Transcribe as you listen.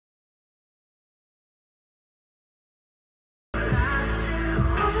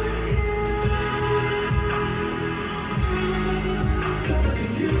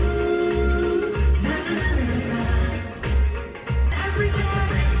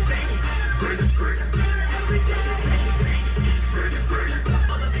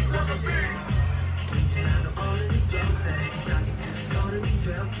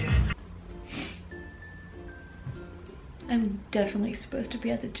supposed to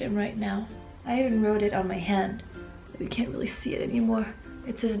be at the gym right now. I even wrote it on my hand, so you can't really see it anymore.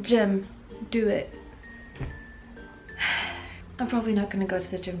 It says gym, do it. I'm probably not gonna go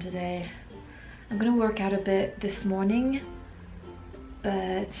to the gym today. I'm gonna work out a bit this morning,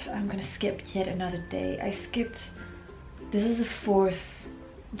 but I'm gonna skip yet another day. This is the 4th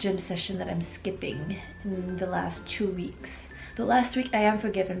gym session that I'm skipping in the last 2 weeks. The last week I am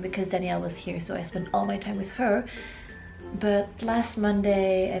forgiven because Danielle was here, so I spent all my time with her. But last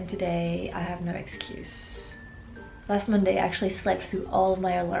Monday and today, I have no excuse. Last Monday I actually slept through all of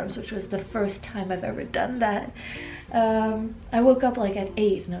my alarms, which was the first time I've ever done that. I woke up like at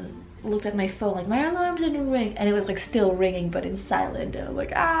 8 and I looked at my phone like my alarm didn't ring, and it was like still ringing but in silent, and I was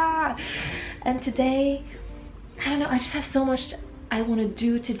like ah. And today, I don't know, I just have so much I want to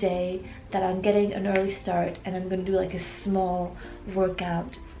do today that I'm getting an early start, and I'm gonna do like a small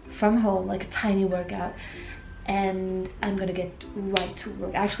workout from home, like a tiny workout, and I'm gonna get right to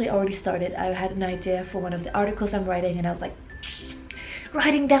work. Actually, I already started. I had an idea for one of the articles I'm writing, and I was like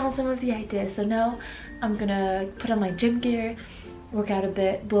writing down some of the ideas. So now I'm gonna put on my gym gear, work out a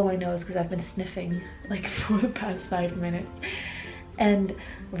bit, blow my nose because I've been sniffing like for the past 5 minutes, and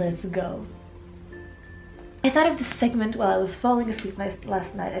let's go. I thought of this segment while I was falling asleep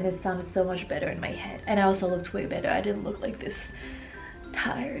last night, and it sounded so much better in my head, and I also looked way better. I didn't look like this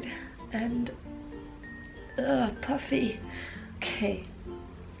tired and puffy. Okay,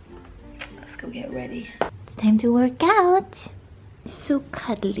 let's go get ready. It's time to work out. So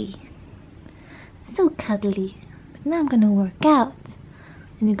cuddly, so cuddly. But now I'm gonna work out,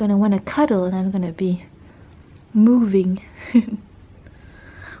 and you're gonna want to cuddle, and I'm gonna be moving.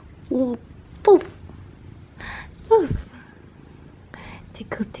 Ooh, poof. Oof.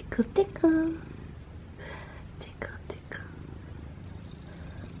 Tickle, tickle, tickle. Tickle, tickle.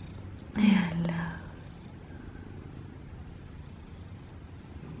 Hello.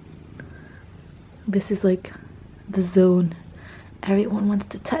 This is like the zone everyone wants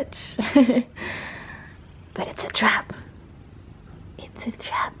to touch. But it's a trap. It's a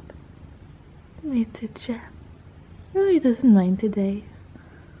trap. It's a trap. Oh, he doesn't mind today.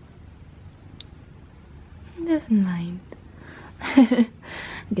 He doesn't mind. I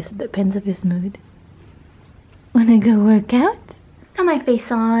guess it depends of his mood. Wanna go work out? Got my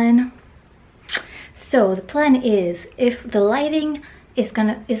face on. So the plan is, if the lighting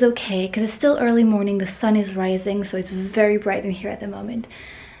is okay, because it's still early morning, the sun is rising, so it's very bright in here at the moment.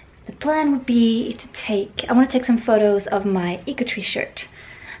 The plan would be to I want to take some photos of my IkuTree shirt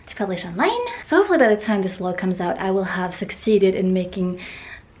to publish online. So hopefully by the time this vlog comes out, I will have succeeded in making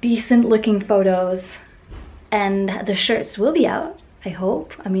decent looking photos, and the shirts will be out, I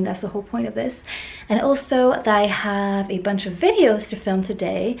hope. I mean, that's the whole point of this. And also that I have a bunch of videos to film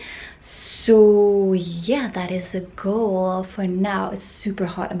today. So yeah, that is the goal for now. It's super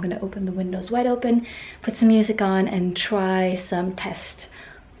hot. I'm gonna open the windows wide open, put some music on, and try some test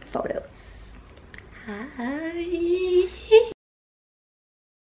photos. Hi.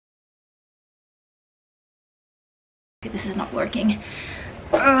 Okay, this is not working.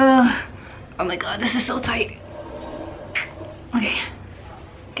 Oh my god, this is so tight. Okay,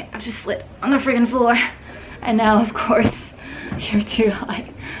 I've just slid on the friggin' floor. And now, of course, you're too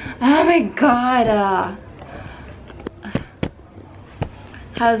high. Oh my god.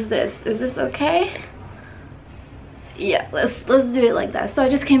 How's this? Is this okay? Yeah, let's do it like that. So I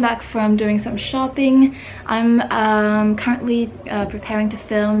just came back from doing some shopping. I'm currently preparing to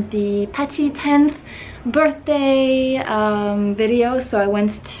film the Patchy 10th birthday video. So I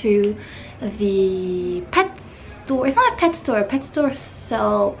went to the pet store. It's not a pet store. Pet stores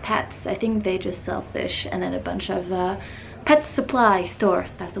sell pets. I think they just sell fish, and then a bunch of pet supply store.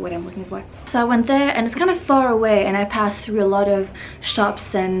 That's the word I'm looking for. So I went there, and it's kind of far away, and I passed through a lot of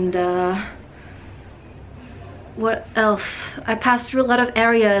shops and what else? I passed through a lot of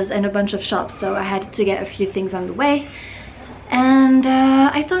areas and a bunch of shops, so I had to get a few things on the way, and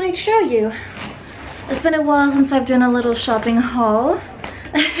I thought I'd show you. It's been a while since I've done a little shopping haul.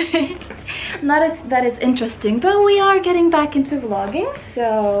 Not that it's interesting, but we are getting back into vlogging.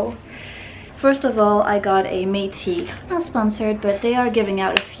 So first of all, I got a Métis, not sponsored, but they are giving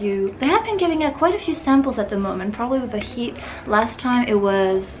out a few. They have been giving out quite a few samples at the moment, probably with the heat. Last time it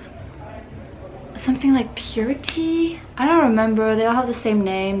was something like Purity, I don't remember. They all have the same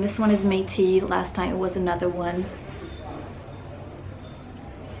name. This one is Métis. Last time it was another one.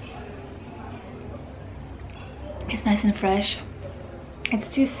 It's nice and fresh.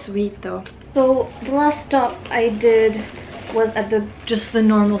 It's too sweet though. So the last stop I did was at just the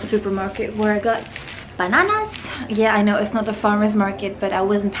normal supermarket, where I got bananas, Yeah, I know it's not the farmer's market, but I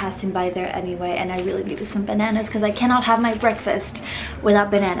wasn't passing by there anyway, and I really needed some bananas because I cannot have my breakfast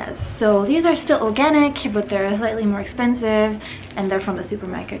without bananas. So these are still organic, but they're slightly more expensive, and they're from the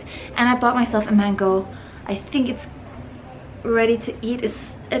supermarket. And I bought myself a mango. I think it's ready to eat.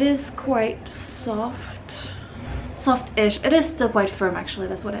 It is quite soft-ish. It is still quite firm, actually,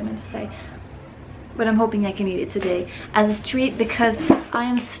 that's what I meant to say. But I'm hoping I can eat it today as a treat, because I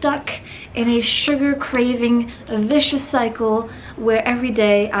am stuck in a sugar craving vicious cycle where every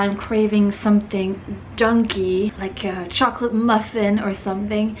day I'm craving something junky, like a chocolate muffin or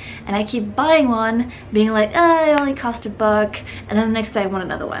something, and I keep buying one, being like, oh, it only cost $1, and then the next day I want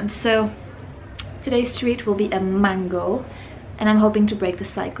another one. So today's treat will be a mango, and I'm hoping to break the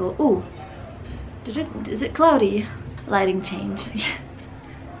cycle. Ooh, is it cloudy? Lighting change.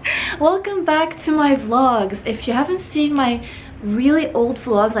 Welcome back to my vlogs. If you haven't seen my really old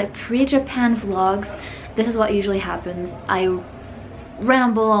vlogs, like pre-Japan vlogs, this is what usually happens. I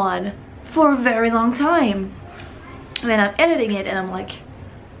ramble on for a very long time, and then I'm editing it and I'm like,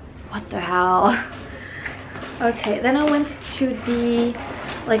 what the hell? Okay, then I went to the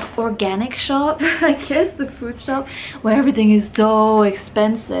like organic shop, I guess, the food shop, where everything is so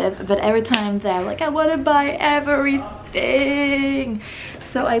expensive, but every time there, like, I want to buy everything.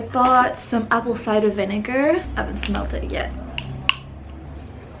 So I bought some apple cider vinegar. I haven't smelled it yet.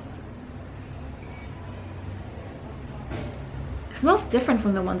 It smells different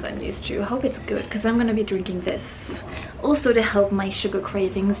from the ones I'm used to. I hope it's good, because I'm gonna be drinking this also to help my sugar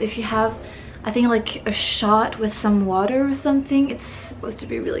cravings. If you have, I think, like a shot with some water or something, it's supposed to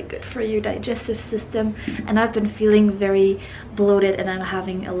be really good for your digestive system. And I've been feeling very bloated, and I'm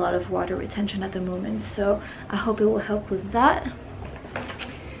having a lot of water retention at the moment, so I hope it will help with that.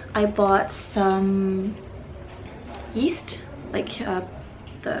 I bought some yeast, like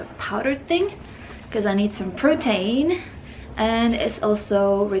the powdered thing, because I need some protein, and it's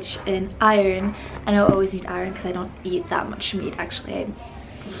also rich in iron, and I always need iron because I don't eat that much meat. Actually, I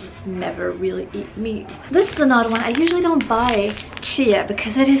never really eat meat. This is another one. I usually don't buy chia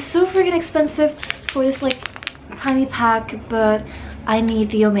because it is so freaking expensive for this like tiny pack, but I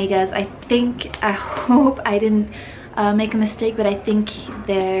need the omegas. I hope I didn't make a mistake, but I think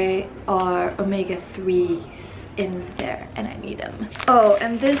there are omega-3s in there and I need them. Oh,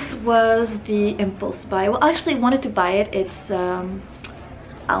 and this was the impulse buy. Well, I actually wanted to buy it. It's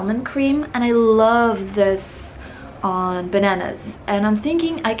almond cream, and I love this on bananas, and I'm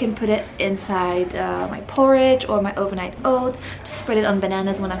thinking I can put it inside my porridge or my overnight oats to spread it on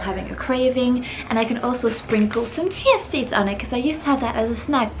bananas when I'm having a craving. And I can also sprinkle some chia seeds on it because I used to have that as a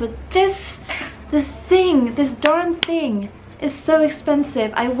snack, but this darn thing is so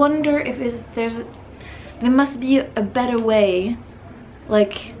expensive. I wonder if there must be a better way.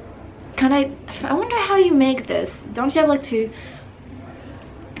 Like, I wonder how you make this. Don't you have like to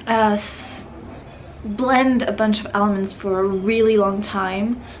blend a bunch of almonds for a really long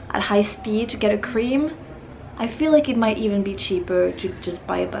time at high speed to get a cream? I feel like it might even be cheaper to just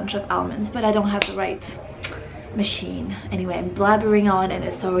buy a bunch of almonds, but I don't have the right machine. Anyway, I'm blabbering on and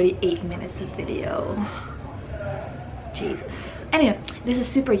it's already 8 minutes of video. Jesus. Anyway, this is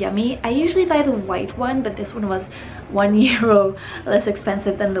super yummy. I usually buy the white one, but this one was €1 less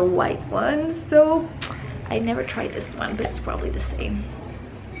expensive than the white one, so I never tried this one, but it's probably the same.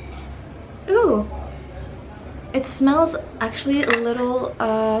 Ooh, it smells actually a little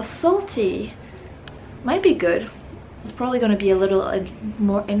salty. Might be good. It's probably going to be a little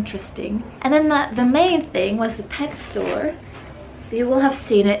more interesting. And then the main thing was the pet store. You will have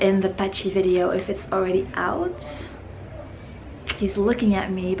seen it in the Patchy video if it's already out. He's looking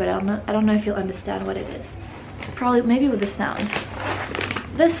at me, but I don't know if you'll understand what it is. Probably, maybe with the sound.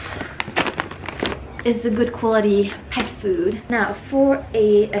 This is the good quality pet food. Now for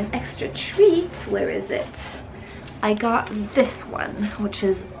an extra treat, where is it? I got this one, which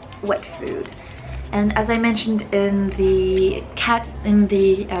is wet food. And as I mentioned in the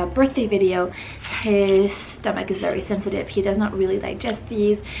birthday video, his stomach is very sensitive. He does not really digest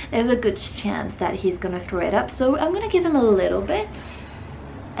these. There's a good chance that he's gonna throw it up. So I'm gonna give him a little bit,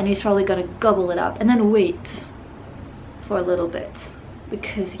 and he's probably gonna gobble it up and then wait for a little bit,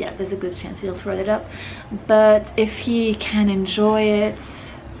 because yeah, there's a good chance he'll throw it up. But if he can enjoy it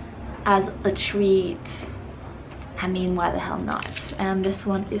as a treat, I mean, why the hell not? And this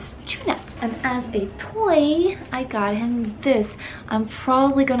one is tuna. And as a toy, I got him this. I'm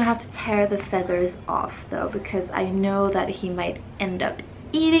probably gonna have to tear the feathers off though, because I know that he might end up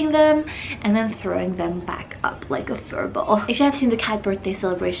eating them and then throwing them back up like a fur ball. If you have seen the cat birthday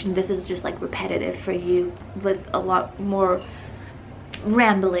celebration, this is just like repetitive for you with a lot more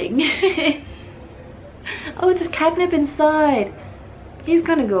rambling. Oh, it's his catnip inside. He's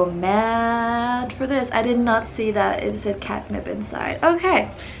gonna go mad for this. I did not see that it said catnip inside.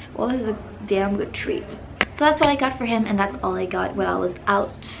 Okay, well, this is a damn good treat. So that's what I got for him, and that's all I got when I was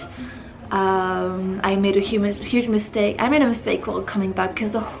out. I made a huge mistake. I made a mistake while coming back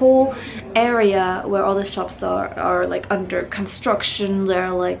because the whole area where all the shops are like under construction.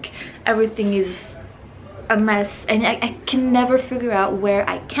 They're like, everything is a mess, and I can never figure out where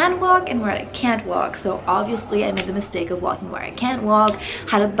I can walk and where I can't walk. So obviously I made the mistake of walking where I can't walk.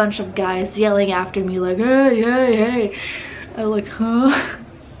 Had a bunch of guys yelling after me like, hey, hey, hey. I was like, huh?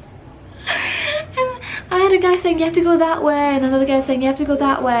 And I had a guy saying you have to go that way, and another guy saying you have to go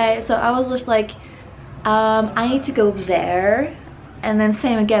that way. So I was just like, I need to go there. And then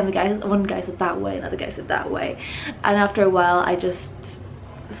same again, one guy said that way, another guy said that way. And after a while I just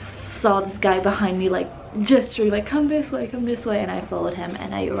saw this guy behind me like gesturing like, come this way, and I followed him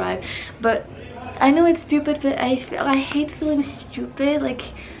and I arrived. But I know it's stupid, but I hate feeling stupid. Like,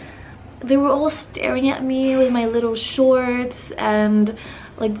 they were all staring at me with my little shorts and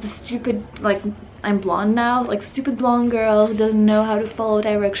like the stupid, like, I'm blonde now, like stupid blonde girl who doesn't know how to follow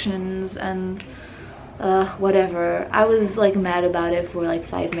directions, and whatever. I was like mad about it for like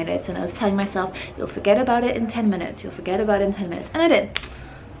 5 minutes, and I was telling myself, you'll forget about it in 10 minutes, you'll forget about it in 10 minutes, and I did.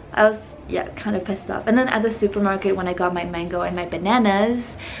 I was, yeah, kind of pissed off. And then at the supermarket, when I got my mango and my bananas,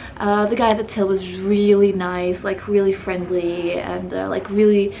 the guy at the till was really nice, like really friendly, and like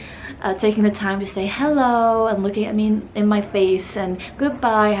really taking the time to say hello and looking at me in my face and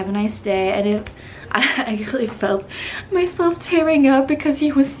goodbye, have a nice day. And I really felt myself tearing up because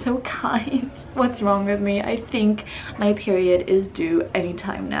he was so kind. What's wrong with me? I think my period is due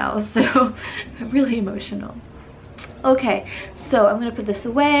anytime now, so really emotional. Okay, so I'm gonna put this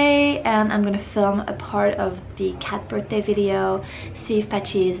away and I'm gonna film a part of the cat birthday video, see if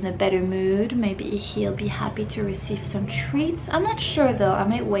Patchy is in a better mood. Maybe he'll be happy to receive some treats. I'm not sure though, I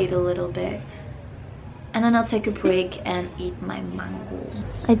might wait a little bit. And then I'll take a break and eat my mango.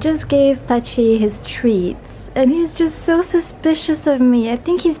 I just gave Patchy his treats and he's just so suspicious of me. I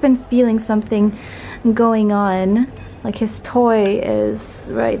think he's been feeling something going on. Like his toy is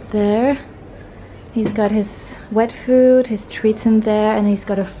right there. He's got his wet food, his treats in there, and he's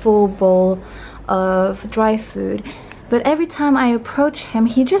got a full bowl of dry food. But every time I approach him,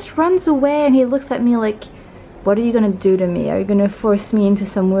 he just runs away and he looks at me like, what are you gonna do to me? Are you gonna force me into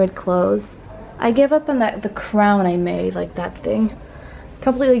some weird clothes? I gave up on the crown I made, like that thing.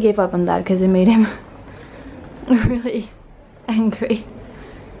 Completely gave up on that because it made him really angry.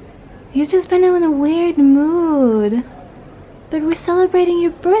 He's just been in a weird mood. But we're celebrating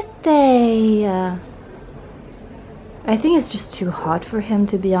your birthday. I think it's just too hot for him,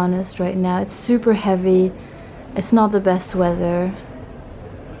 to be honest, right now. It's super heavy. It's not the best weather.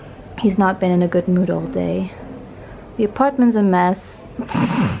 He's not been in a good mood all day. The apartment's a mess.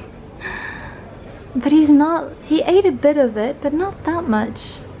 But he ate a bit of it, but not that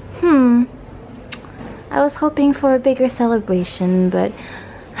much. I was hoping for a bigger celebration, but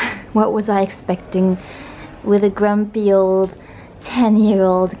what was I expecting with a grumpy old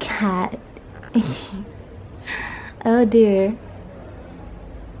 10-year-old cat? Oh dear.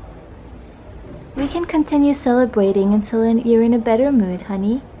 We can continue celebrating until you're in a better mood,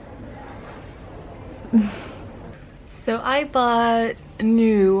 honey. So I bought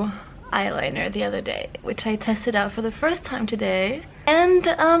new eyeliner the other day, which I tested out for the first time today. And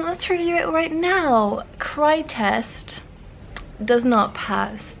let's review it right now. Cry test does not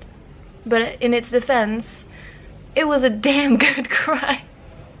pass. But in its defense, it was a damn good cry.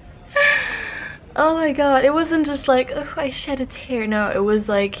 Oh my god, it wasn't just like, oh, I shed a tear. No, it was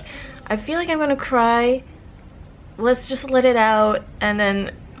like, I feel like I'm gonna cry. Let's just let it out. And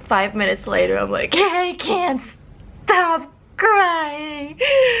then 5 minutes later, I'm like, I can't stop crying.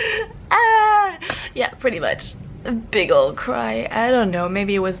 Ah! Yeah, pretty much. A big old cry. I don't know,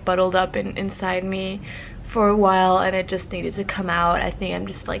 maybe it was bottled up inside me for a while and it just needed to come out. I think I'm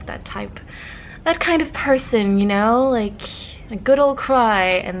just like that kind of person, you know, like a good old cry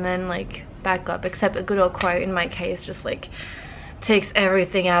and then like back up. Except a good old cry in my case just like takes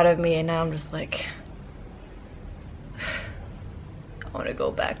everything out of me, and now I'm just like, I want to go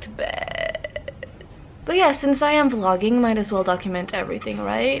back to bed. But yeah, since I am vlogging, might as well document everything,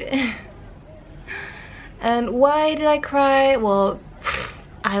 right? And why did I cry? Well,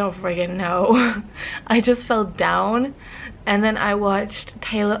 I don't friggin' know. I just fell down and then I watched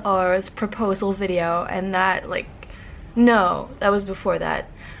Taylor R's proposal video, and that, like, no, that was before that.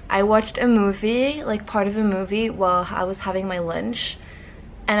 I watched a movie, like part of a movie, while I was having my lunch,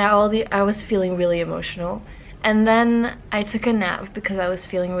 and I was feeling really emotional. And then I took a nap because I was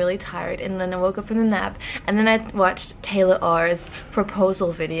feeling really tired, and then I woke up from the nap, and then I watched Taylor R's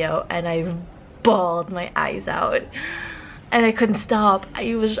proposal video, and I bawled my eyes out. And I couldn't stop.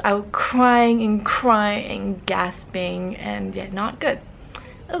 I was crying and crying and gasping, and yeah, not good.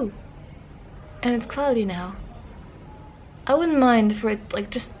 Oh, and it's cloudy now. I wouldn't mind for it like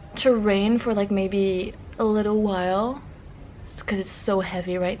just to rain for like maybe a little while, because it's so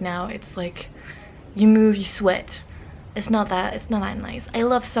heavy right now. It's like you move, you sweat. It's not that nice. I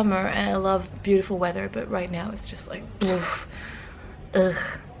love summer and I love beautiful weather, but right now it's just like oof, ugh.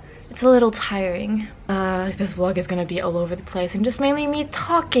 It's a little tiring. This vlog is gonna be all over the place and just mainly me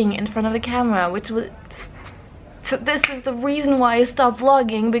talking in front of the camera, which was this is the reason why I stopped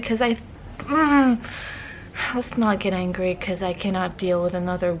vlogging, because let's not get angry, because I cannot deal with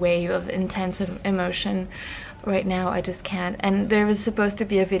another wave of intense emotion right now. I just can't. And there was supposed to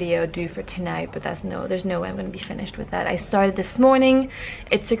be a video due for tonight, but there's no way I'm gonna be finished with that. I started this morning.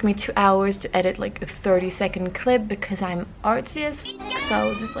 It took me 2 hours to edit like a 30-second clip because I'm artsy as f. So I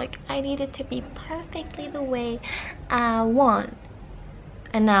was just like, I need it to be perfectly the way I want.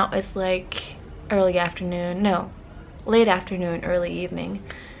 And now it's like early afternoon, no, late afternoon, early evening.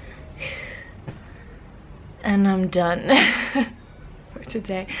 And I'm done for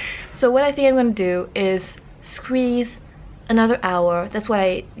today. So what I think I'm gonna do is squeeze another hour. That's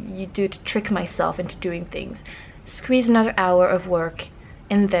what you do to trick myself into doing things. Squeeze another hour of work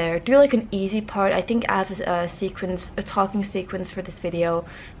in there. Do like an easy part. I think I have a talking sequence for this video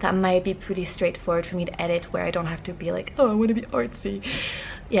that might be pretty straightforward for me to edit, where I don't have to be like, oh, I want to be artsy.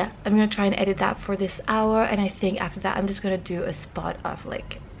 Yeah, I'm gonna try and edit that for this hour, and I think after that I'm just gonna do a spot of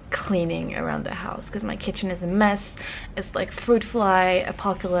like cleaning around the house, because my kitchen is a mess. It's like fruit fly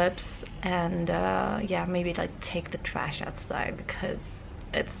apocalypse, and yeah, maybe like take the trash outside, because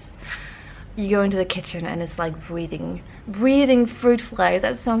you go into the kitchen and it's like breathing fruit flies.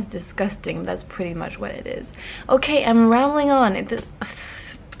 That sounds disgusting. That's pretty much what it is. Okay, I'm rambling on. And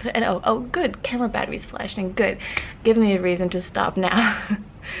oh good, camera battery's flashing. Good, give me a reason to stop now.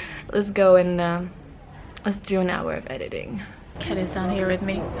 Let's go and let's do an hour of editing. Cat is down here with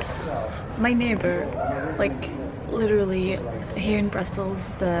me. My neighbor, like literally here in Brussels,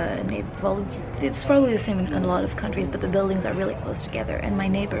 well, it's probably the same in a lot of countries, but the buildings are really close together, and my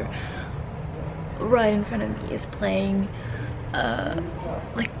neighbor right in front of me is playing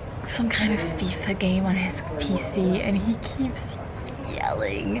like some kind of FIFA game on his PC, and he keeps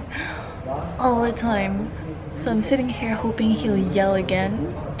yelling all the time. So I'm sitting here hoping he'll yell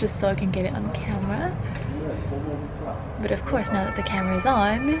again just so I can get it on camera. But of course, now that the camera is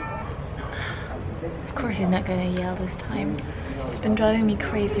on, of course he's not gonna yell this time. It's been driving me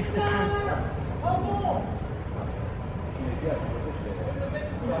crazy for the past...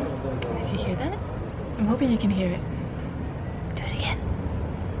 Did you hear that? I'm hoping you can hear it. Do it again.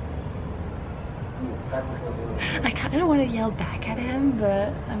 I kind of want to yell back at him,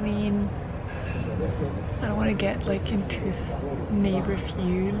 but I mean, I don't want to get like into his neighbor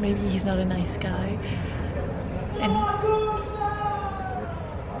feud. Maybe he's not a nice guy. And I'm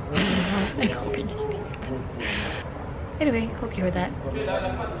hoping you can hear it. Anyway, hope you heard that.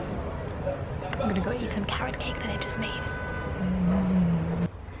 I'm gonna go eat some carrot cake that I just made.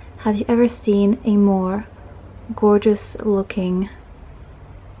 Have you ever seen a more gorgeous looking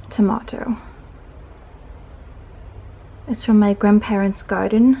tomato? It's from my grandparents'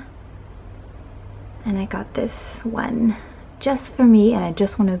 garden, and I got this one just for me, and I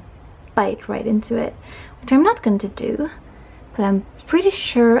just want to bite right into it, which I'm not going to do, but I'm pretty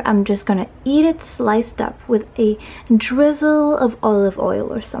sure I'm just gonna eat it sliced up with a drizzle of olive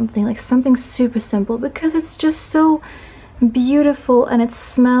oil or something, like something super simple, because it's just so beautiful, and it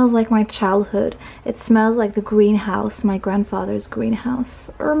smells like my childhood. It smells like the greenhouse, my grandfather's greenhouse.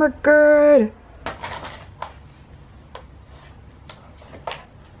 Oh my god!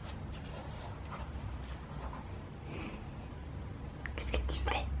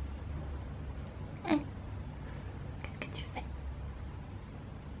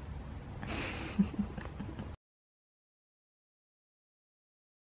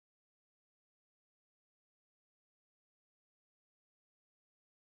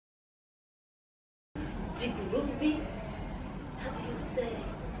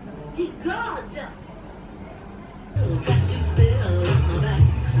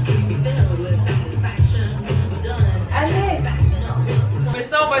 Mais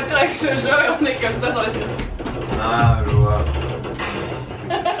ça en voiture avec Jojo et on est comme ça sur les spots. Ah, je vois.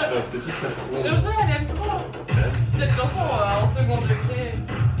 C'est super cool. Jojo elle aime trop cette chanson en second degré.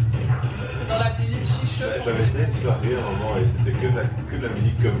 C'est dans la playlist chicha. J'avais été à une soirée à un moment et c'était que de la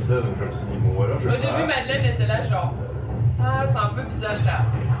musique comme ça, donc je me suis dit bon voilà je Au début, Madeleine était là genre ah c'est un peu bizarre, j'étais là.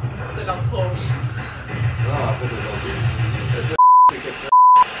 C'est l'intro. Non, après c'est gentil.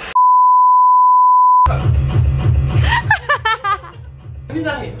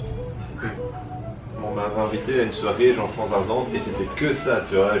 Bizarre. On m'avait invité à une soirée genre transardente et c'était que ça,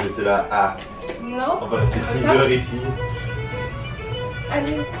 tu vois, j'étais là, ah, Non. on va rester 6 heures ici.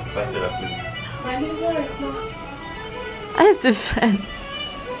 Allez, C'est pas si rapide. allez, viens avec moi. Ah, c'est fun.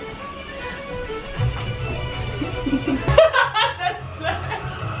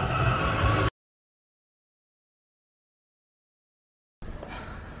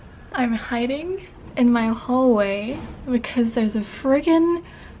 I'm hiding in my hallway because there's a friggin'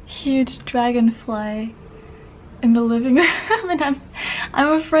 huge dragonfly in the living room and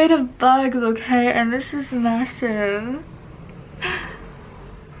I'm afraid of bugs, okay? And this is massive.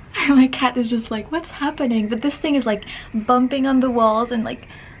 And my cat is just like, what's happening? But this thing is like bumping on the walls and like,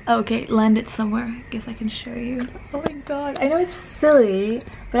 okay, land it somewhere. I guess I can show you. Oh my god. I know it's silly,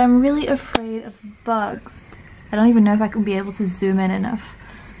 but I'm really afraid of bugs. I don't even know if I can be able to zoom in enough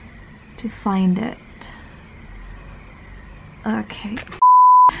to find it. Okay.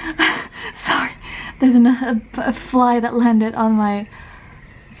 Sorry. There's a fly that landed on my...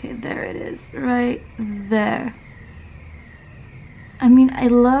 Okay, there it is. Right there. I mean, I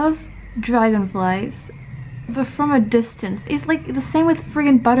love dragonflies, but from a distance. It's like the same with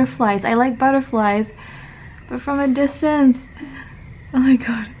friggin' butterflies. I like butterflies, but from a distance. Oh my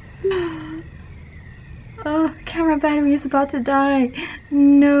god. Oh, camera battery is about to die.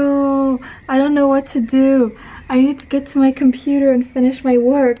 No, I don't know what to do. I need to get to my computer and finish my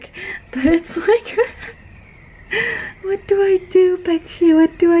work, but it's like... What do I do, Betsy?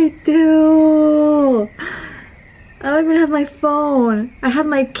 What do I do? I don't even have my phone. I had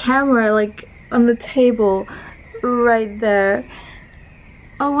my camera like on the table right there.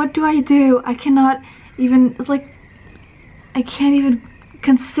 Oh, what do I do? I cannot even, it's like, I can't even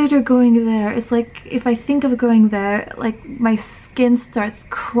consider going there. It's like, if I think of going there, like my skin starts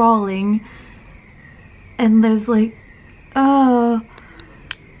crawling and there's like, oh,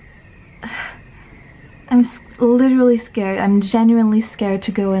 I'm literally scared. I'm genuinely scared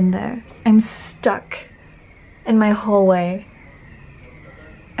to go in there. I'm stuck in my hallway.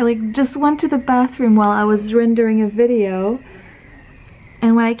 I like just went to the bathroom while I was rendering a video,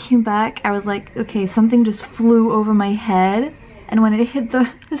 and when I came back I was like, okay, something just flew over my head, and when it hit the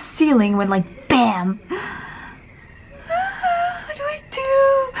ceiling went like BAM! What do I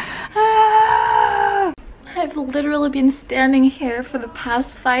do? I've literally been standing here for the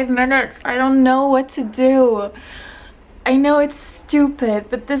past 5 minutes. I don't know what to do. I know it's stupid,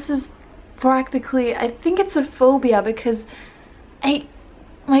 but this is practically, I think it's a phobia because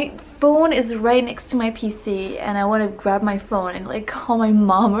my phone is right next to my PC and I want to grab my phone and like call my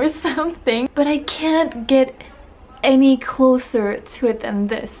mom or something, but I can't get any closer to it than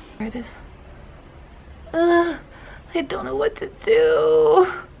this. There it is. I don't know what to do.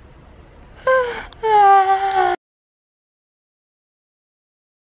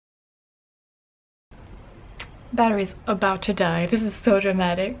 Battery's about to die. This is so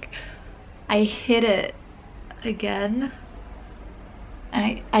dramatic. I hit it again.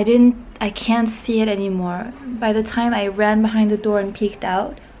 I can't see it anymore. By the time I ran behind the door and peeked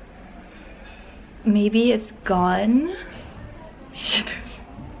out, maybe it's gone. Shit.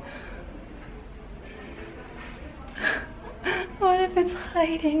 What if it's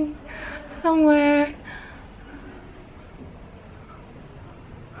hiding somewhere?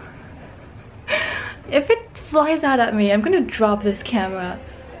 If it flies out at me, I'm gonna drop this camera.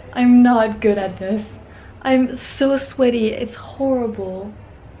 I'm not good at this. I'm so sweaty, it's horrible.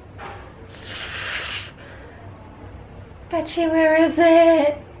 Betsy, where is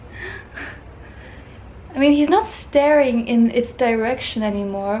it? I mean, he's not staring in its direction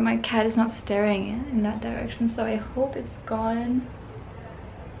anymore. My cat is not staring in that direction, so I hope it's gone.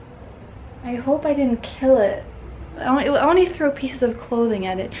 I hope I didn't kill it. I only throw pieces of clothing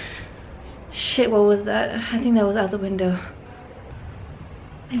at it. Shit, what was that? I think that was out the window.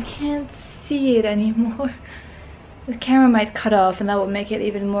 I can't see it anymore. The camera might cut off and that would make it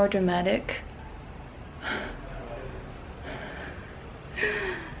even more dramatic.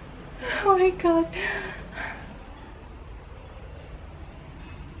 Oh my god.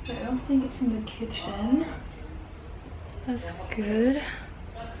 I don't think it's in the kitchen. That's good.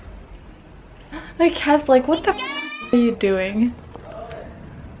 My cat's like, what the f are you doing?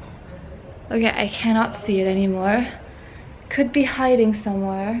 Okay, I cannot see it anymore. Could be hiding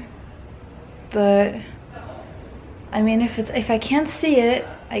somewhere, but I mean, if I can't see it,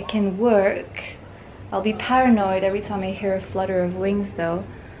 I can work. I'll be paranoid every time I hear a flutter of wings though.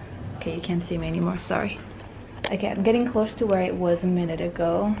 Okay, you can't see me anymore, sorry. Okay, I'm getting close to where it was a minute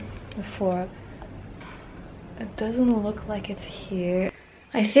ago. Before. It doesn't look like it's here.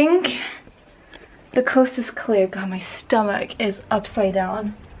 I think the coast is clear. God, my stomach is upside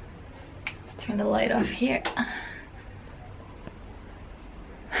down. Let's turn the light off here.